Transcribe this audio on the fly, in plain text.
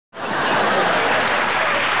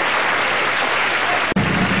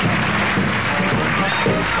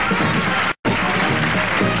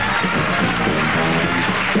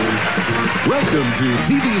to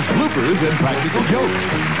TV's bloopers and practical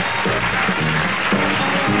jokes.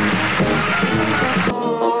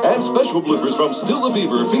 And special bloopers from Still the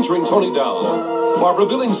Beaver featuring Tony Dow, Barbara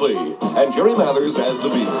Billingsley, and Jerry Mathers as the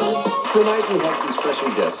Beaver. Tonight we have some special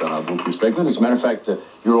guests on our blooper segment. As a matter of fact,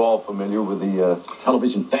 you're all familiar with the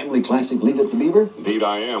television family classic, Leave It to Beaver? Indeed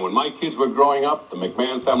I am. When my kids were growing up, the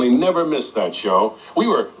McMahon family never missed that show. We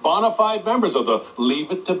were bona fide members of the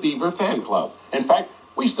Leave It to Beaver fan club. In fact,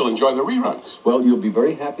 we still enjoy the reruns. Well, you'll be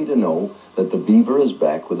very happy to know that the Beaver is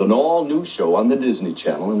back with an all-new show on the Disney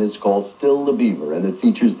Channel, and it's called Still the Beaver, and it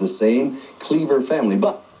features the same Cleaver family,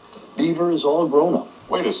 but Beaver is all grown up.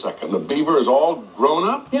 Wait a second. The Beaver is all grown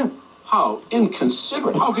up? Yeah. How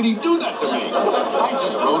inconsiderate. How could he do that to me? I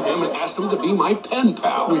just wrote him and asked him to be my pen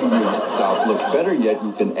pal. Will you stop? Look, better yet,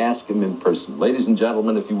 you can ask him in person. Ladies and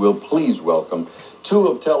gentlemen, if you will, please welcome two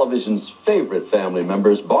of television's favorite family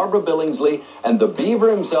members, Barbara Billingsley and the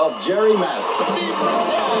Beaver himself, Jerry Mathers. The Beaver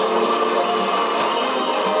himself!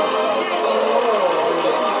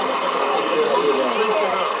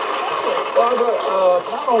 Barbara,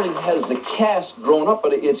 not only has the cast grown up,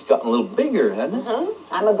 but it's gotten a little bigger, hasn't it?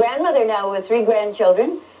 I'm a grandmother now with 3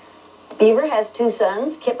 grandchildren. Beaver has 2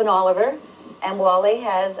 sons, Kip and Oliver, and Wally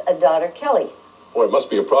has a daughter, Kelly. Boy, it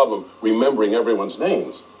must be a problem remembering everyone's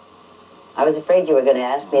names. I was afraid you were going to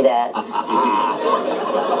ask me that.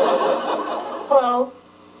 Hello,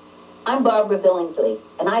 I'm Barbara Billingsley,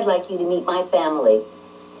 and I'd like you to meet my family.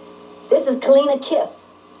 This is Kalina Kip.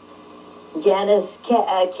 Janice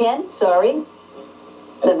Ken, sorry.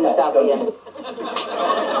 Doesn't stop again.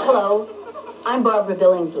 Hello, I'm Barbara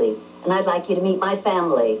Billingsley, and I'd like you to meet my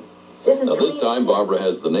family. This time Barbara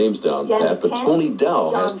has the names down, Pat, but Tony Dow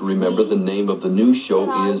has to remember the name of the new show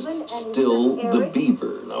is Still the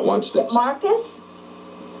Beaver. Now watch this. Marcus,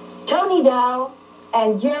 Tony Dow,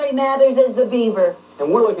 and Jerry Mathers as the Beaver.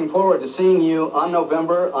 And we're looking forward to seeing you on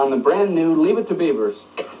November on the brand new Leave It to Beavers.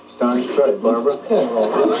 Starring credit, Barbara.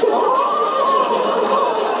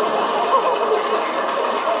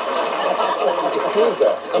 Who is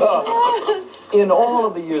that? In all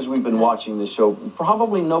of the years we've been watching this show,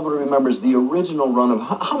 probably nobody remembers the original run of...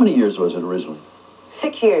 How many years was it originally?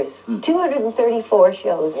 6 years, 234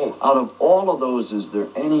 shows. Out of all of those, is there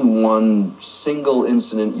any one single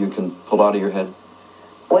incident you can pull out of your head?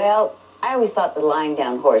 Well, I always thought the lying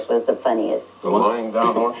down horse was the funniest. The lying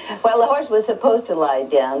down horse? Well, the horse was supposed to lie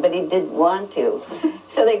down, but he didn't want to.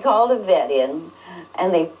 So they called a vet in,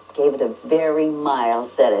 and they gave it a very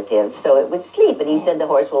mild sedative so it would sleep. And he said the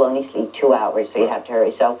horse will only sleep 2 hours, so you'd have to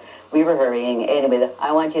hurry. So we were hurrying. Anyway,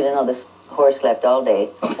 I want you to know this horse slept all day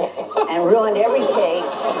and ruined every take,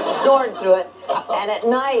 snored through it. And at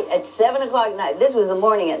night, at 7 o'clock at night, this was the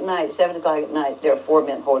morning at night, 7 o'clock at night, there are 4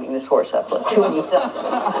 men holding this horse up. 2 of each side.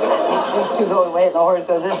 These 2 go away and the horse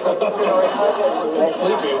goes this way.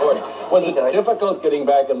 Sleepy horse. Was it difficult getting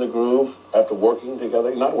back in the groove after working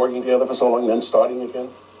together, not working together for so long, then starting again?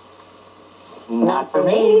 Not for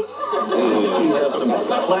me. We have some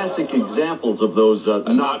classic examples of those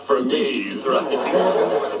not for me's, right?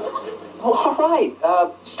 Oh, all right.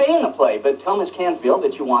 Stay in the play, but tell Miss Canfield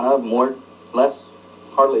that you want a more, less,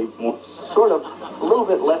 hardly, more, sort of, a little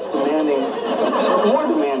bit less demanding, more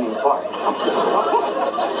demanding part.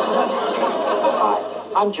 Hi,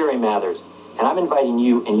 I'm Jerry Mathers, and I'm inviting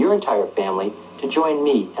you and your entire family to join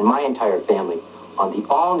me and my entire family on the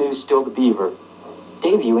all-new Still the Beaver,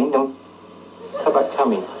 debuting no... How about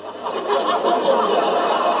coming?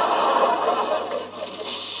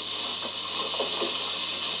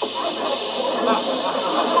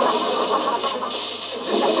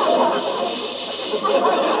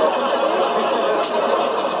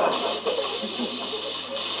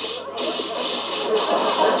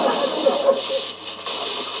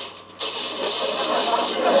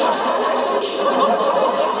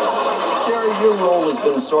 Your role has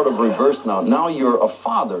been sort of reversed now. Now you're a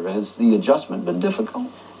father. Has the adjustment been difficult?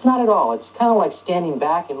 Not at all. It's kind of like standing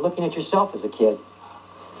back and looking at yourself as a kid.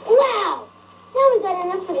 Wow! Now we got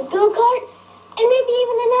enough for the go-kart, and maybe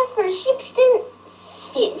even enough for a sheepskin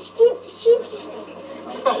teacup.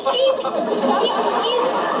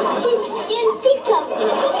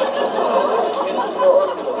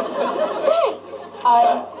 Hey!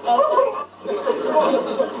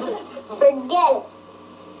 Forget it.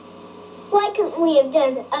 Why couldn't we have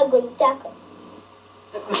done the ugly duckling?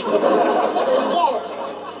 Forget it.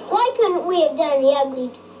 Why couldn't we have done the ugly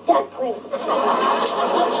duckling?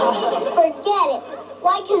 Forget it.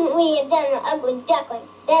 Why couldn't we have done the ugly duckling?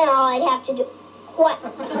 Then all I'd have to do... What?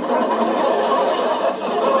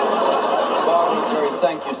 Barbara, Jerry,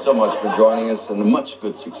 thank you so much for joining us, and much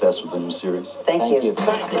good success with the new series. Thank you.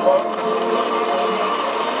 Thank you, folks.